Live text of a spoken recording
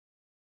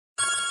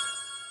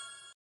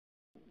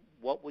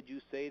what would you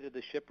say to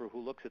the shipper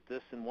who looks at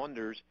this and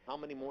wonders, how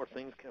many more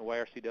things can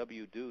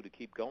YRCW do to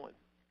keep going?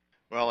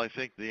 Well, I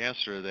think the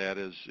answer to that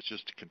is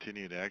just to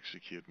continue to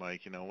execute,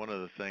 Mike. One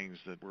of the things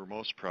that we're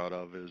most proud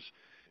of is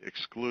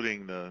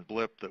excluding the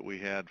blip that we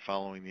had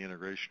following the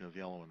integration of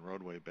Yellow and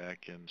Roadway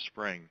back in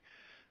spring.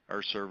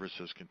 Our service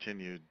has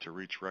continued to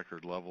reach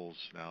record levels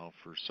now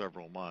for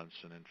several months,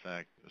 and in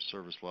fact, the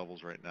service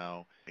levels right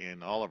now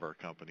in all of our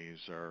companies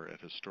are at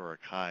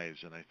historic highs,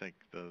 and I think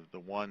the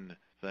one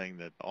thing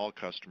that all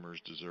customers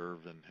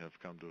deserve and have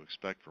come to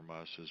expect from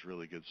us is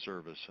really good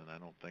service, and I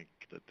don't think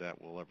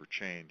that will ever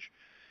change.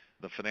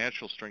 The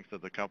financial strength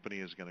of the company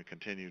is going to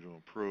continue to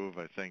improve.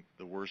 I think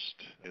the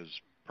worst is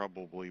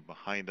probably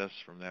behind us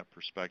from that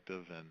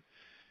perspective, and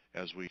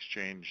as we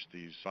exchange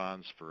these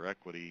bonds for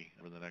equity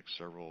over the next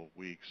several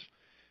weeks,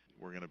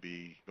 we're going to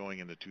be going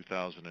into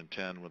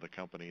 2010 with a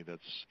company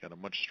that's got a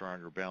much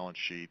stronger balance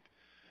sheet,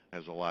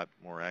 has a lot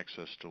more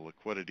access to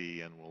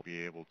liquidity, and will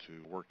be able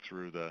to work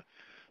through the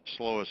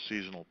slowest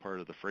seasonal part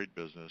of the freight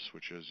business,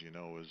 which, as you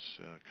know, is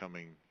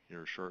coming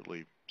here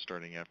shortly,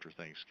 starting after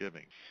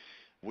Thanksgiving.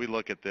 We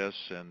look at this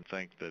and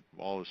think that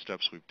all the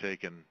steps we've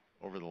taken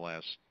over the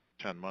last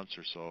 10 months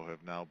or so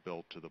have now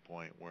built to the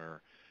point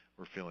where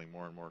we're feeling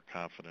more and more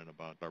confident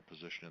about our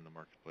position in the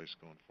marketplace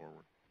going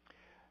forward.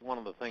 One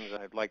of the things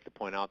I'd like to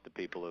point out to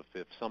people,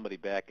 if somebody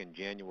back in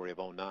January of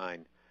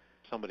 '09,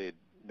 somebody had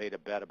made a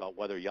bet about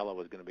whether Yellow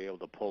was going to be able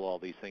to pull all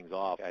these things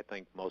off, I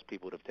think most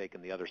people would have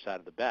taken the other side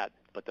of the bet.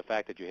 But the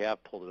fact that you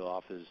have pulled it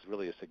off is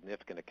really a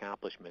significant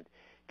accomplishment.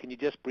 Can you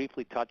just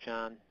briefly touch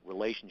on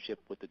relationship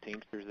with the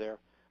Teamsters there?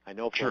 I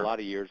know for Sure. a lot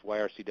of years,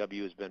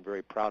 YRCW has been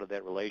very proud of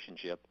that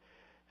relationship,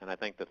 and I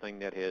think the thing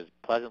that has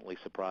pleasantly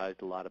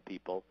surprised a lot of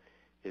people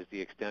is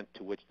the extent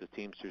to which the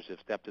Teamsters have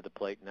stepped to the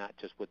plate, not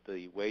just with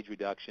the wage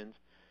reductions,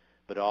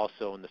 but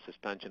also in the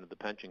suspension of the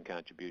pension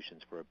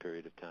contributions for a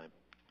period of time.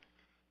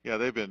 Yeah,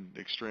 they've been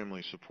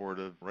extremely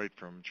supportive right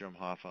from Jim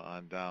Hoffa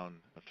on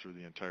down through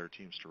the entire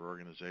Teamster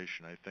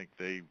organization. I think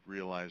they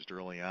realized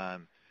early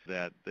on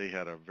that they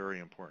had a very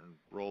important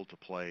role to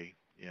play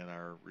in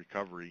our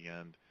recovery,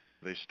 and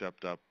they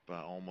stepped up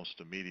almost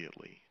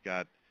immediately.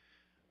 Got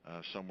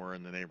somewhere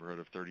in the neighborhood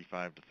of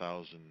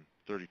 35,000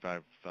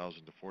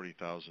 to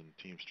 40,000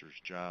 Teamsters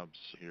jobs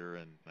here,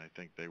 and I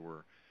think they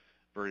were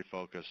very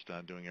focused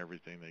on doing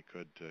everything they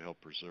could to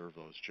help preserve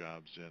those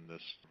jobs in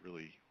this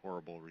really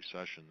horrible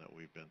recession that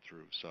we've been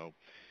through. So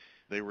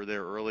they were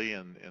there early,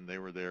 and they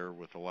were there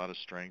with a lot of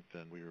strength,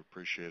 and we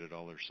appreciated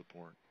all their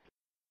support.